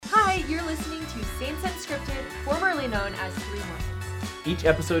listening to Saints Unscripted, formerly known as Three Mormons. Each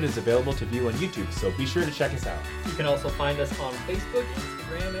episode is available to view on YouTube, so be sure to check us out. You can also find us on Facebook,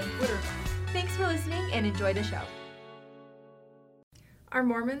 Instagram, and Twitter. Thanks for listening and enjoy the show. Are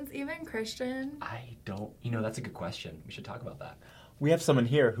Mormons even Christian? I don't, that's a good question. We should talk about that. We have someone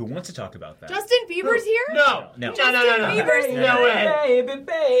here who wants to talk about that. Justin Bieber's here? No. Justin Bieber's here. No way.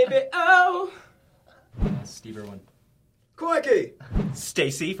 Baby, oh. Steve Irwin. Quickie!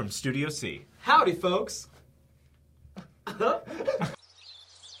 Stacy from Studio C. Howdy, folks.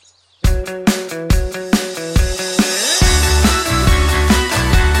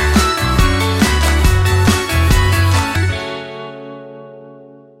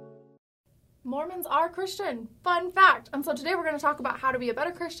 Mormons are Christian. Fun fact. And so today we're going to talk about how to be a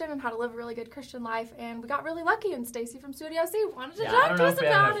better Christian and how to live a really good Christian life. And we got really lucky, and Stacy from Studio C wanted to talk to us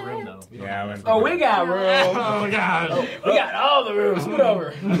about it. We got room. Oh, God. We got all the rooms. Scoot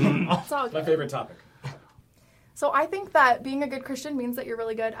over. It's all My good. favorite topic. So I think that being a good Christian means that you're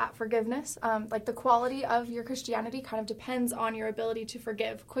really good at forgiveness. Like the quality of your Christianity kind of depends on your ability to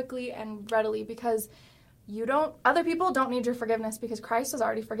forgive quickly and readily, because other people don't need your forgiveness because Christ has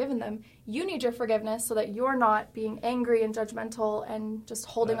already forgiven them. You need your forgiveness so that you're not being angry and judgmental and just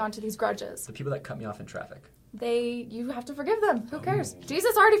holding on to these grudges. The people that cut me off in traffic. You have to forgive them. Who cares?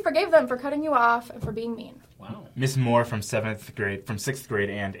 Jesus already forgave them for cutting you off and for being mean. Wow. Miss Moore from 6th grade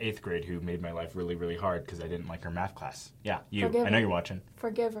and 8th grade, who made my life really, really hard because I didn't like her math class. Yeah, you. Forgive I know her. you're watching.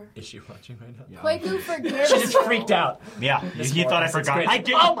 Forgive her. Is she watching right now? Quaku, forgive her. She just freaked out. Yeah, you thought I forgot. grade. I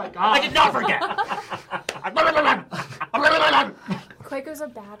did. Oh my God. I did not forget. Quaku's a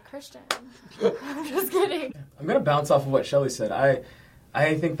bad Christian. I'm just kidding. I'm gonna bounce off of what Shelly said.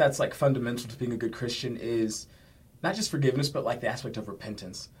 I think that's like fundamental to being a good Christian is not just forgiveness, but like the aspect of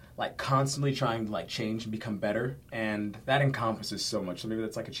repentance. Like constantly trying to like change and become better, and that encompasses so much. So maybe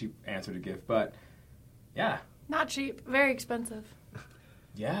that's like a cheap answer to give, but yeah. Not cheap. Very expensive.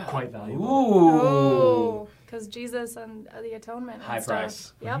 Yeah. Quite valuable. Oh, because Jesus and the atonement and High stuff.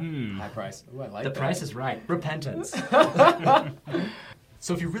 price. Yep. High price. Ooh, I like The that. price is right. Repentance.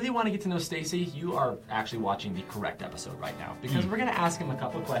 So if you really want to get to know Stacy, you are actually watching the correct episode right now, because we're going to ask him a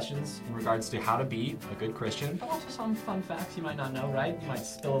couple of questions in regards to how to be a good Christian, but also some fun facts you might not know, right? You might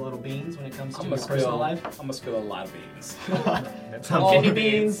spill a little beans when it comes to your personal life. I'm gonna spill a lot of beans. Some kidney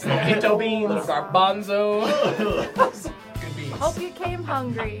beans, some pinto beans. Little garbanzo. Good beans. Hope you came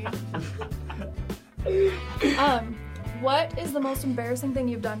hungry. What is the most embarrassing thing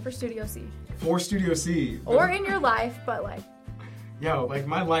you've done for Studio C? For Studio C. Or in your life, but like... Yo, like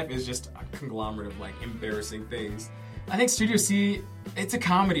my life is just a conglomerate of like embarrassing things. I think Studio C, it's a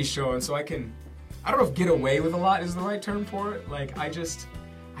comedy show, and so I don't know if get away with a lot is the right term for it. Like I do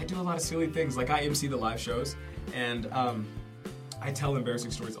a lot of silly things. Like I MC the live shows, and I tell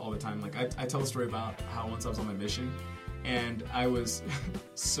embarrassing stories all the time. Like I tell a story about how once I was on my mission, and I was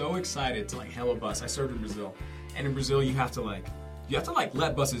so excited to like hail a bus. I served in Brazil, and in Brazil you have to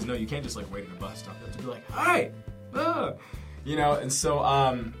let buses know. You can't just like wait at a bus stop. You have to be like, hi, and so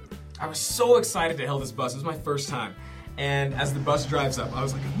I was so excited to hail this bus. It was my first time. And as the bus drives up, I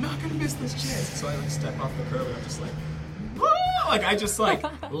was like, I'm not gonna miss this chance. So I like step off the curb and I'm just like, whoa! Like I just like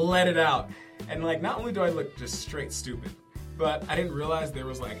let it out. And like not only do I look just straight stupid, but I didn't realize there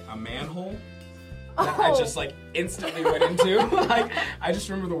was like a manhole that I just like instantly went into. Like I just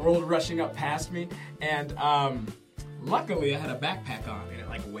remember the world rushing up past me, and luckily I had a backpack on and it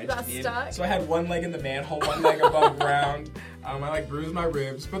like wedged me in. Stuck? So I had one leg in the manhole, one leg above ground. I like bruised my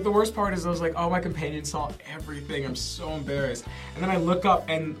ribs. But the worst part is I was like, oh, my companion saw everything. I'm so embarrassed. And then I look up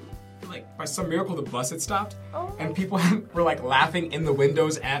and like by some miracle the bus had stopped. Oh. And people were like laughing in the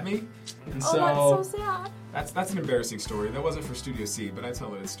windows at me. And so that's so sad. that's an embarrassing story. That wasn't for Studio C, but I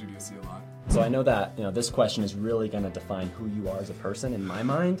tell it at Studio C a lot. So I know that this question is really going to define who you are as a person in my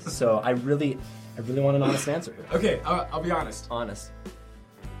mind. So I really want an honest answer. Okay, I'll be honest. Honest.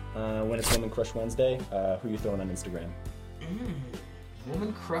 When it's Woman Crush Wednesday, who you throwing on Instagram?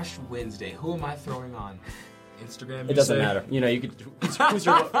 Woman Crush Wednesday. Who am I throwing on? Instagram? It doesn't matter. You could.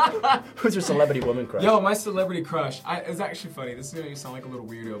 Who's your celebrity woman crush? Yo, my celebrity crush. It's actually funny. This is gonna sound like a little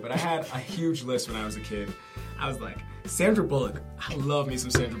weirdo, but I had a huge list when I was a kid. I was like, Sandra Bullock. I love me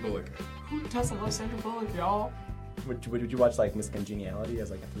some Sandra Bullock. Who doesn't love Sandra Bullock, y'all? Would you watch like Miss Congeniality as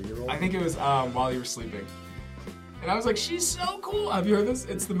like a 3-year-old? I think it was While You Were Sleeping. And I was like, she's so cool. Have you heard this?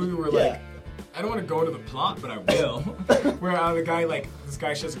 It's the movie where like, I don't want to go into the plot, but I will. Where the guy, like, this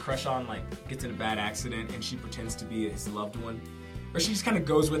guy she has a crush on, like, gets in a bad accident and she pretends to be his loved one. Or she just kind of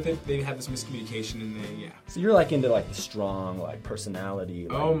goes with it. They have this miscommunication and then, yeah. So you're like into like the strong, like, personality.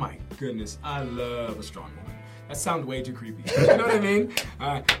 Like... Oh my goodness. I love a strong woman. That sounds way too creepy. You know what I mean?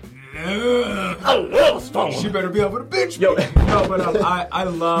 I love Stone. She better be able to bench me. Yo. No, but I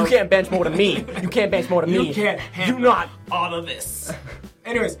love. You can't bench more than me. You can't bench more than me. You can't handle You not. all of this.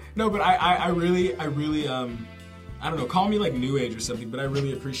 Anyways, no, but I really I don't know, call me like New Age or something, but I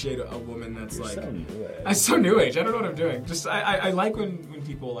really appreciate a woman that's You're like so New Age. I'm so New Age. I don't know what I'm doing. Just I like when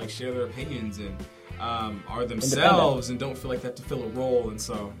people like share their opinions and are themselves and don't feel like they have to fill a role. And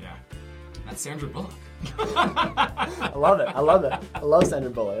so yeah, that's Sandra Bullock. I love it. I love it. I love Sandra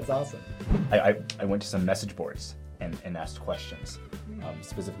Bullock. It's awesome. I went to some message boards and asked questions.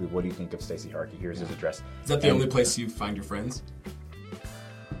 Specifically, what do you think of Stacey Harkey? Here's his address. Is that the only place you find your friends?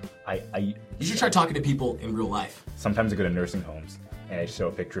 I You should try talking to people in real life. sometimes I go to nursing homes and I show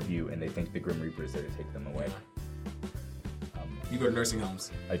a picture of you and they think the Grim Reaper is there to take them away. You go to nursing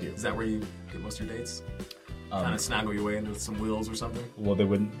homes. I do. Is that where you get most of your dates? Kind of snaggle your way into some wheels or something? Well, they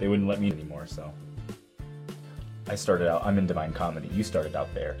wouldn't let me anymore, so I started out. I'm in Divine Comedy. You started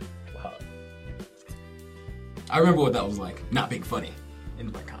out there. Wow. I remember what that was like, not being funny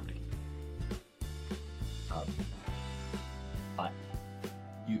in my comedy.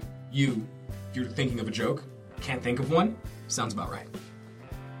 You're thinking of a joke, can't think of one, sounds about right.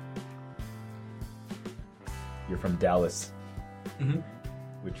 You're from Dallas, Mm-hmm.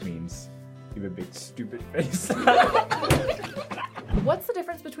 which means you have a big stupid face. What's the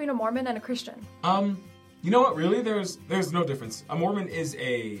difference between a Mormon and a Christian? You know what, really, there's no difference. A Mormon is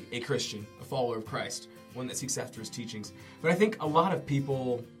a Christian, a follower of Christ, one that seeks after his teachings. But I think a lot of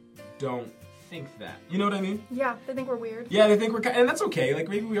people don't think that. You know what I mean? Yeah, they think we're weird. Yeah, they think and that's okay. Like,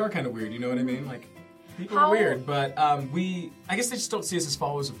 maybe we are kind of weird, you know what I mean? Like, people are weird, but I guess they just don't see us as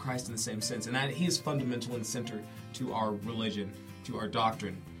followers of Christ in the same sense, and that he is fundamental and center to our religion, to our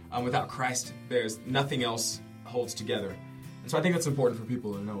doctrine. Without Christ, there's nothing else holds together. And so I think that's important for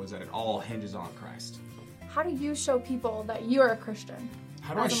people to know, is that it all hinges on Christ. How do you show people that you're a Christian?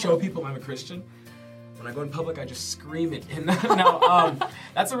 How do I show people I'm a Christian? When I go in public, I just scream it. And now,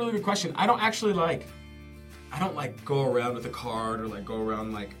 that's a really good question. I don't go around with a card or like go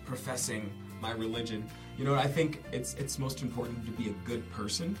around like professing my religion. You know, I think it's most important to be a good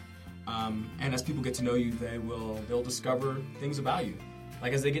person. And as people get to know you, they'll discover things about you.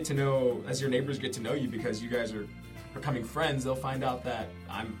 Like as your neighbors get to know you because you guys are becoming friends, they'll find out that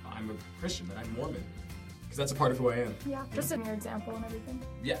I'm a Christian, that I'm Mormon. Because that's a part of who I am. Yeah, just in your example and everything.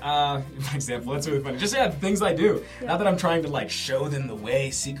 Yeah, my example, that's really funny. Just, things I do. Yeah. Not that I'm trying to, like, show them the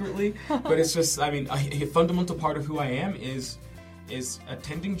way secretly, but it's just, a fundamental part of who I am is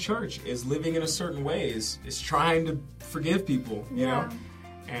attending church, is living in a certain way, is trying to forgive people, you know?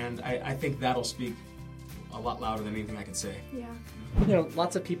 And I think that'll speak a lot louder than anything I can say. Yeah. You know,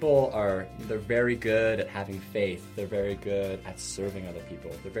 lots of people they're very good at having faith. They're very good at serving other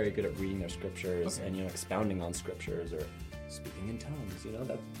people. They're very good at reading their scriptures and, expounding on scriptures or speaking in tongues,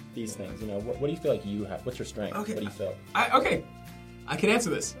 these things. What do you feel like you have? What's your strength? Okay. What do you feel? I can answer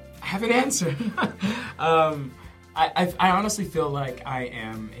this. I have an answer. I honestly feel like I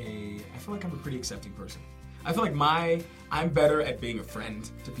feel like I'm a pretty accepting person. I feel like I'm better at being a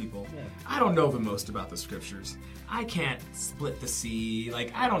friend to people. Yeah. I don't know the most about the scriptures. I can't split the sea.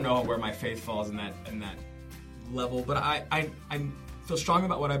 Like, I don't know where my faith falls in that level, but I feel strong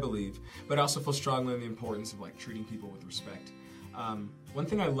about what I believe, but I also feel strongly in the importance of like treating people with respect. One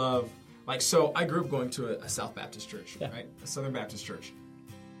thing I love, so I grew up going to a South Baptist church, right? A Southern Baptist church.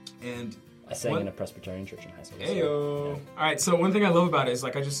 And I sang in a Presbyterian church in high school. Ayo. Yeah. All right, so one thing I love about it is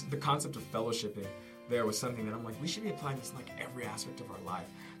the concept of fellowshipping there was something that I'm like, we should be applying this in like every aspect of our life.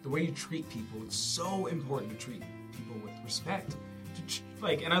 The way you treat people, it's so important to treat people with respect.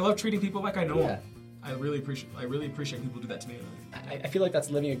 And I love treating people like I know them. I really appreciate people do that to me. I feel like that's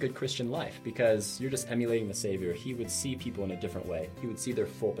living a good Christian life because you're just emulating the Savior. He would see people in a different way. He would see their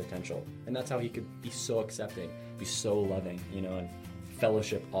full potential. And that's how he could be so accepting, be so loving, and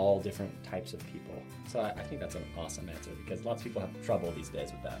fellowship all different types of people. So I think that's an awesome answer because lots of people have trouble these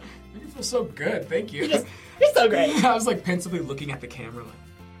days with that. You feel so good. Thank you. You're so great. I was like pensively looking at the camera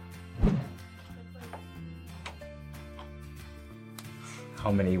like. How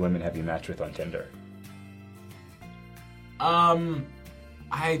many women have you matched with on Tinder? I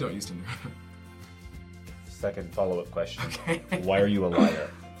don't use Tinder. Second follow-up question. Okay. Why are you a liar?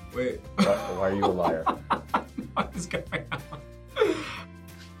 Wait. Why are you a liar? What is going on?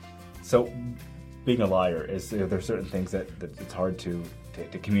 So, being a liar there's certain things that it's hard to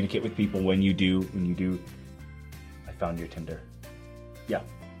communicate with people when you do. I found your Tinder. Yeah.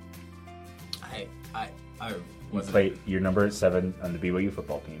 I wasn't. Your number 7 on the BYU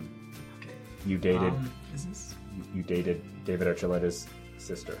football team. Okay. You dated. Is this? You dated David Archuleta's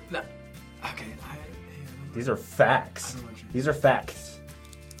sister. No. Okay. These are facts. These are facts.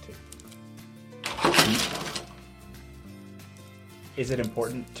 Is it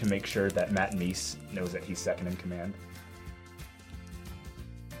important to make sure that Matt Neese knows that he's second in command?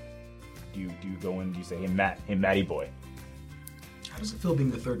 Do you go in? Do you say, "Hey Matty boy"? How does it feel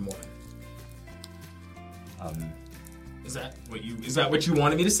being the third Mormon? Is that what you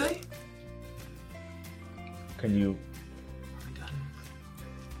wanted me to say? Can you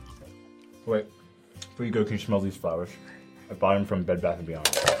wait? Before you go, can you smell these flowers? I bought them from Bed Bath & Beyond.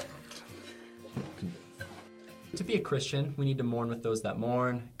 To be a Christian, we need to mourn with those that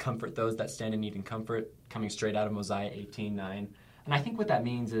mourn, comfort those that stand in need and comfort, coming straight out of Mosiah 18:9. And I think what that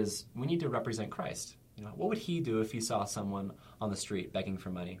means is we need to represent Christ. You know, what would he do if he saw someone on the street begging for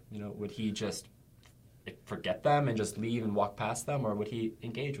money? You know, would he just forget them and just leave and walk past them, or would he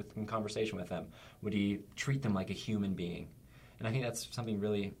engage in conversation with them? Would he treat them like a human being? And I think that's something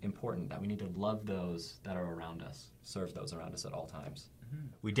really important, that we need to love those that are around us, serve those around us at all times.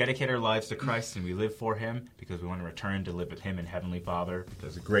 We dedicate our lives to Christ and we live for Him because we want to return to live with Him and Heavenly Father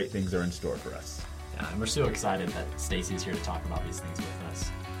because great things are in store for us. Yeah, and we're so excited that Stacy's here to talk about these things with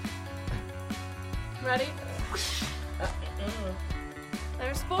us. Ready?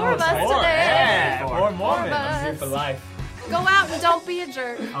 There's four of us today. Yeah, more Four Mormons. of us. Here for life. Go out and don't be a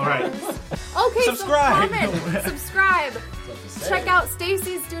jerk. All right. Okay, Subscribe. so comment, subscribe. Check out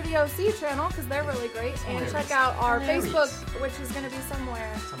Stacy's Studio C channel because they're really great, and check out our Facebook, which is going to be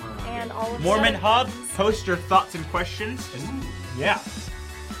somewhere, and all of Mormon the Hub, post your thoughts and questions. Yeah.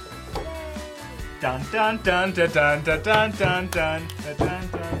 Dun dun dun dun dun dun dun dun dun dun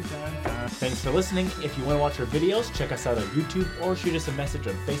dun dun. Thanks for listening. If you want to watch our videos, check us out on YouTube or shoot us a message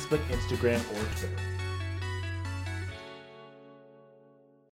on Facebook, Instagram, or Twitter.